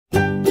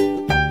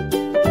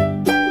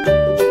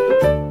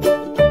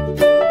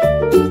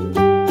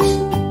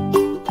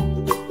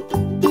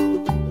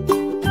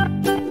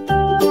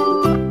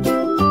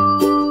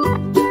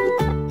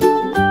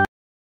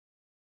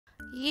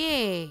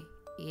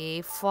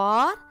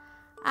for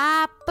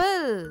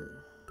apple.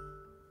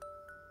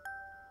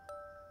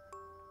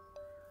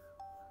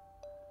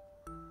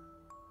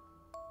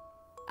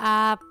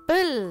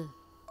 Apple.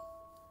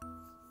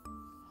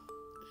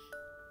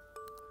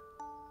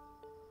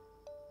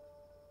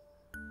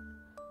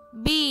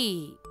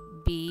 B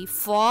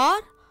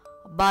for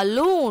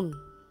balloon.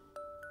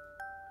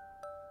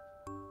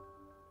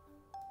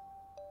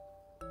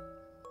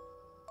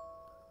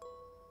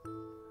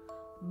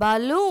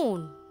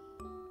 Balloon.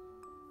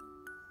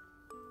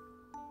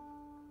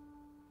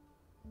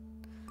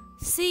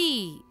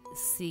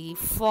 C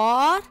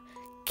for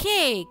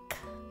cake.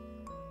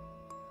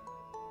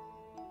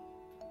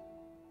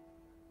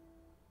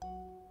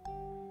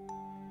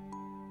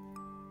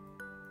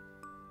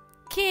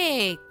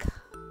 Cake.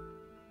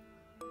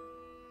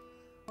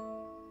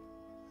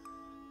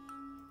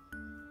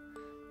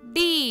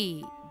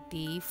 D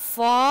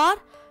for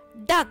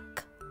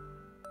duck.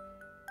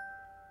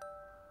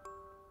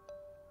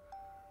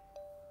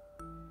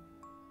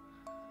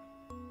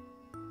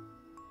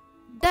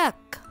 Duck.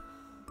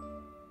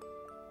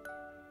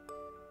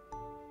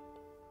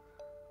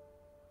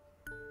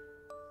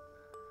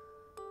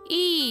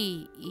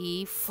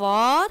 E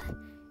for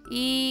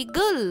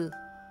eagle.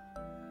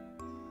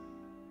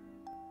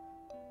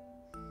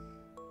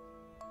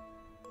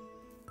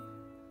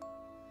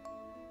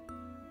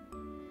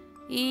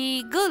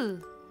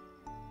 Eagle.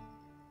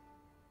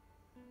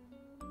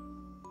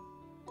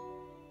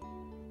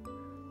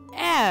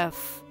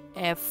 F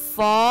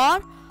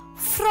for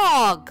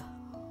frog.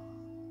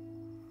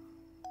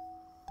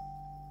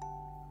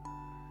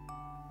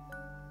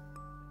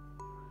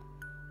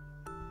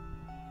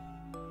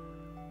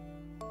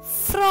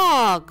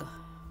 Frog.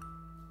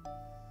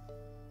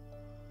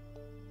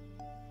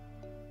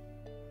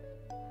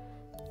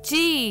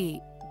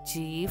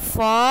 G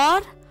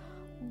for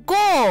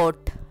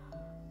goat.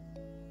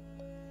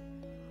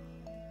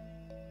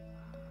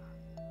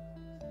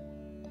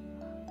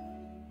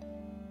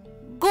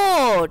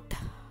 Goat.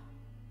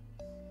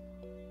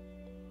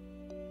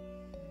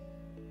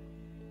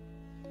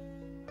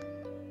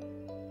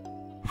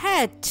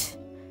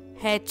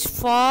 H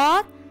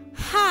for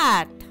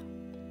hat.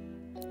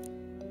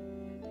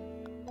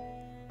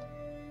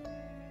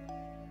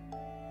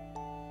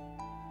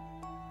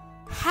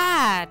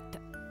 Hat.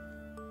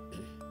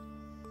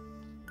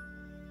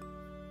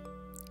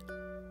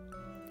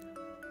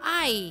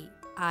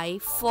 I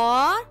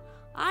for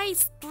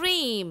ice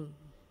cream.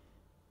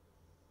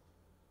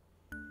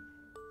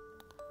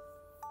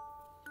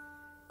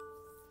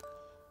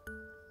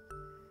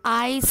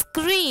 Ice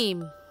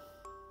cream.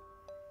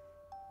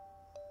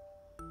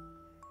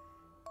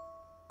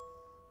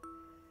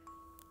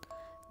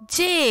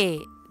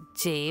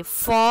 J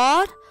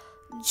for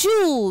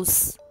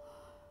juice.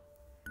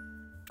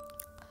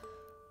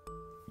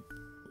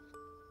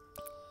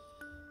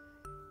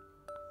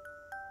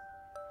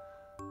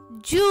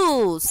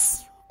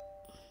 Juice.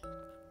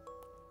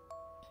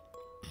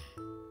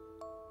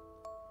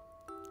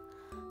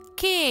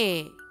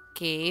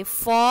 K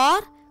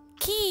for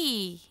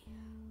key.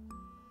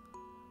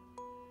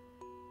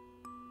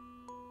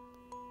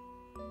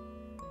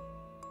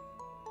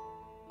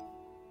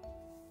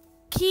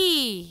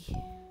 Key.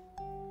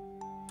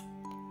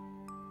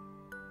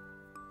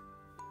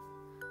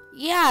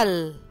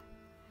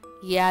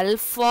 L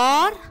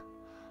for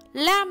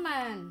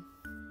lemon.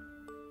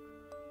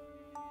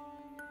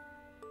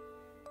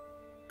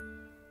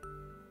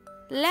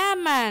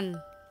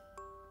 Lemon.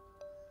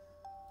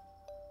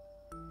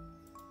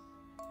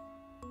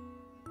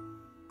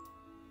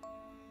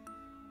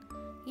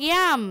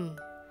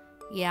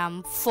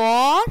 M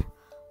for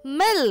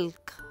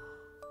milk.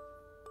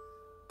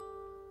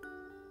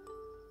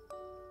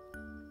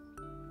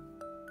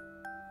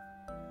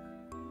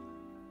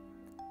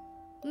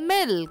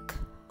 Milk.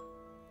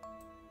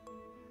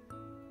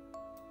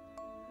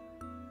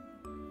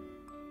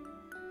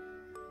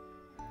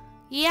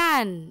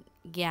 N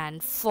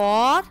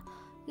for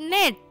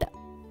net.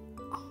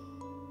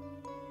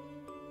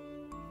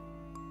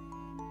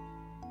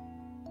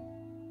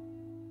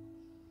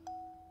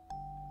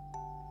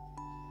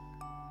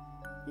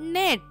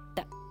 Net.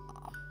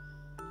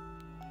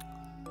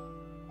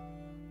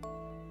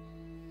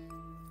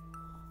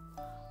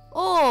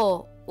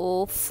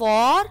 O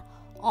for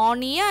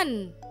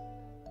onion.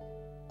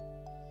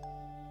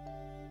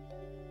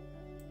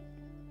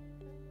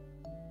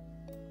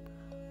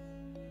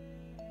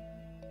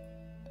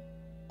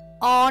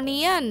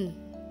 Onion.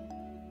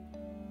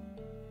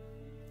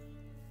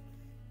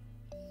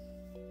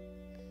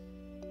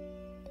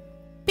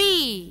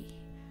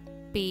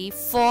 P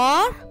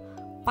for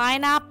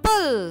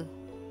pineapple.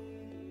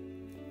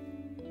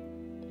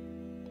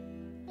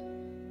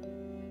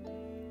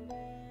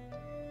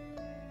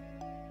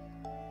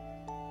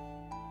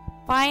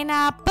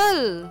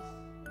 Pineapple.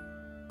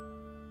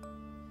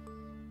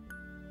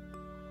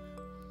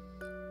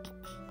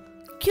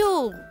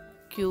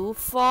 Q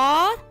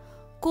for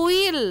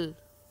quail.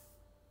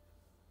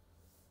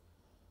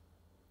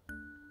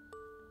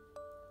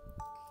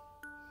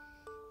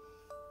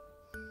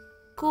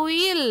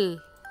 Quail.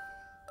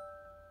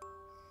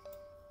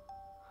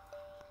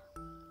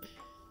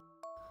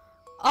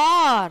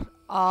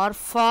 R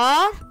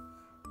for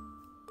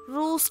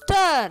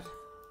rooster.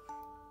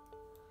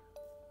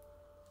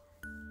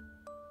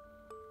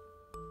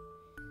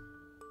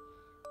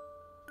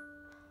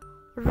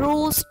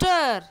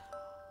 Rooster.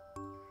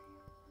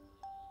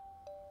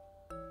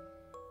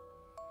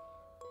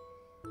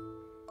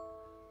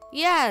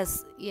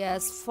 S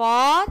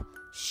for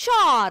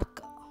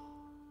shark.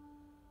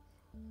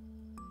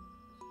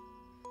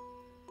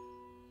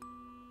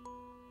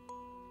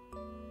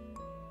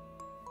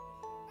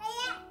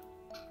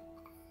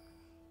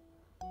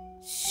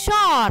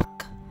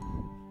 Shark.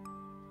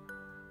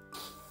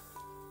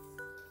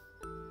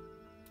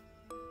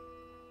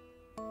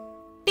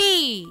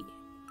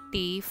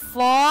 T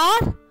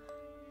for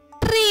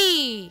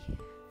tree.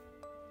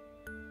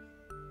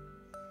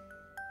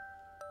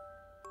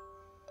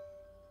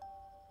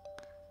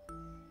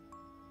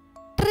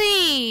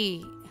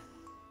 Tree.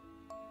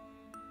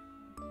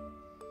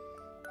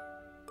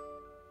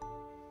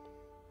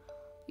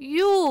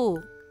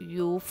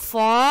 U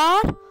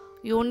for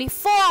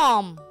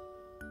uniform.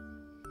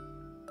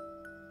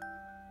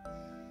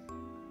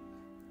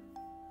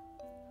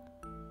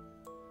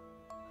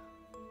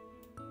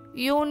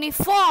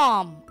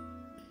 Uniform.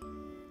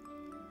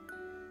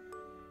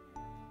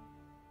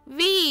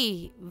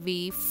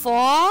 V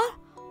for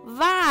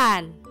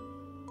van.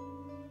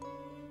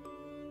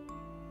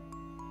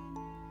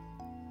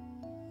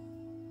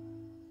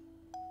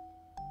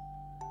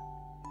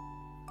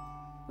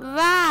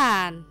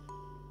 Van.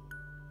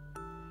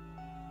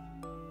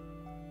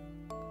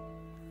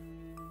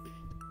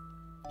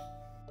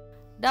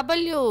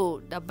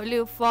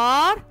 W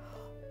for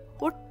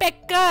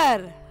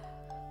woodpecker.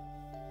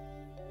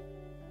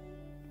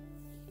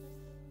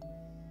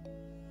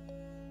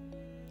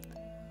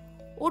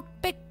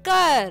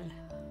 Woodpecker.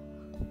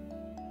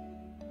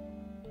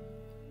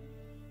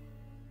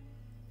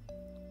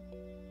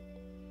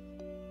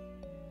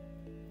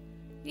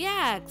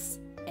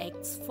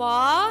 X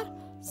for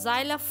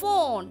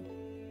xylophone.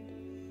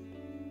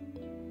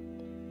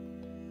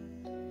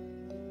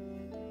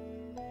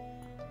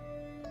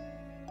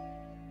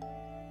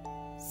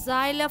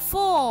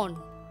 Xylophone.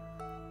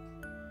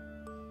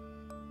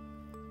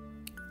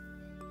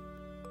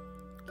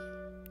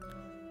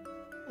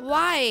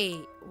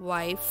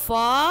 Y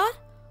for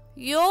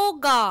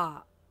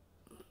yoga.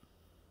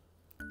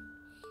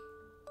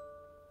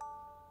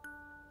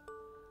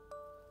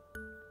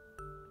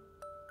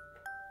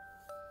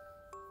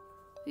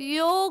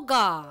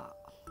 Yoga.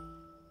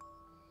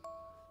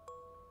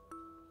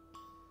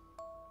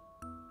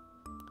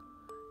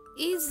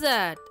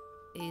 Z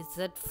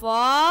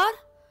for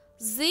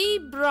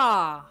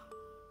zebra.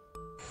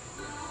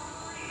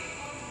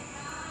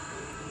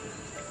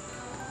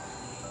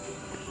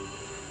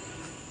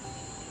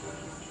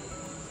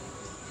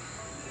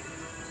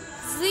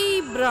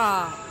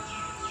 Zebra.